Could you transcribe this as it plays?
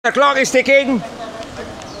The clock is ticking,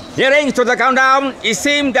 nearing to the countdown. It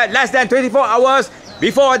seems that less than 24 hours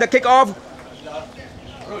before the kickoff,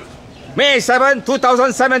 May 7,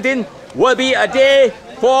 2017, will be a day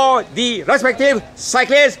for the respective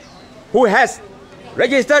cyclists who has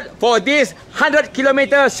registered for this 100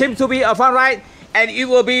 kilometers. Seems to be a fun ride, and it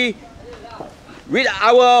will be with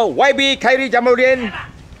our YB Khairi Jamaluddin,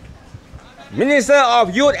 Minister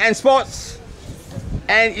of Youth and Sports.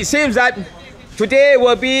 And it seems that today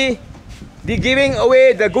will be the giving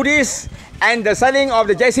away the goodies and the selling of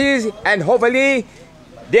the jerseys, and hopefully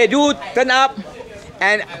they do turn up,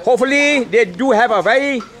 and hopefully they do have a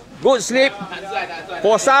very good sleep.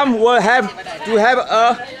 For some will have to have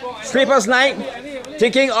a sleepless night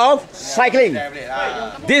thinking of cycling.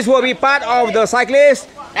 This will be part of the cyclist,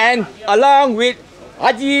 and along with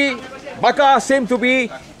Haji Bakar seem to be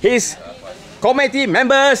his committee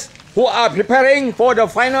members who are preparing for the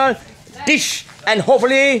final dish, and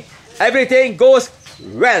hopefully everything goes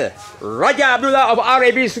well. Raja Abdullah of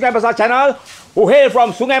RAB Sungai Besar channel, who hail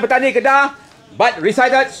from Sungai Petani Kedah but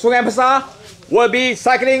resided Sungai Besar, will be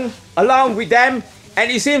cycling along with them,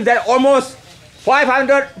 and it seems that almost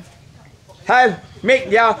 500 have made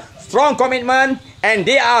their strong commitment and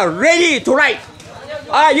they are ready to ride.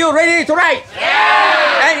 Are you ready to ride?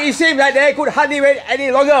 Yeah! And it seems that they could hardly wait any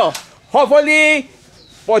longer. Hopefully,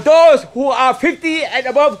 for those who are 50 and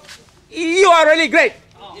above, you are really great.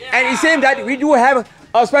 And it seems that we do have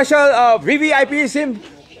a special VVIP seem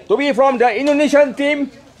to be from the Indonesian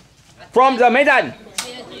team from the Medan.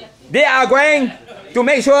 They are going to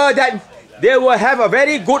make sure that they will have a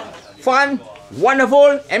very good, fun,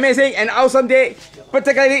 wonderful, amazing and awesome day,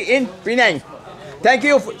 particularly in Penang. Thank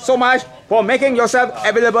you so much for making yourself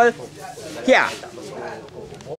available here.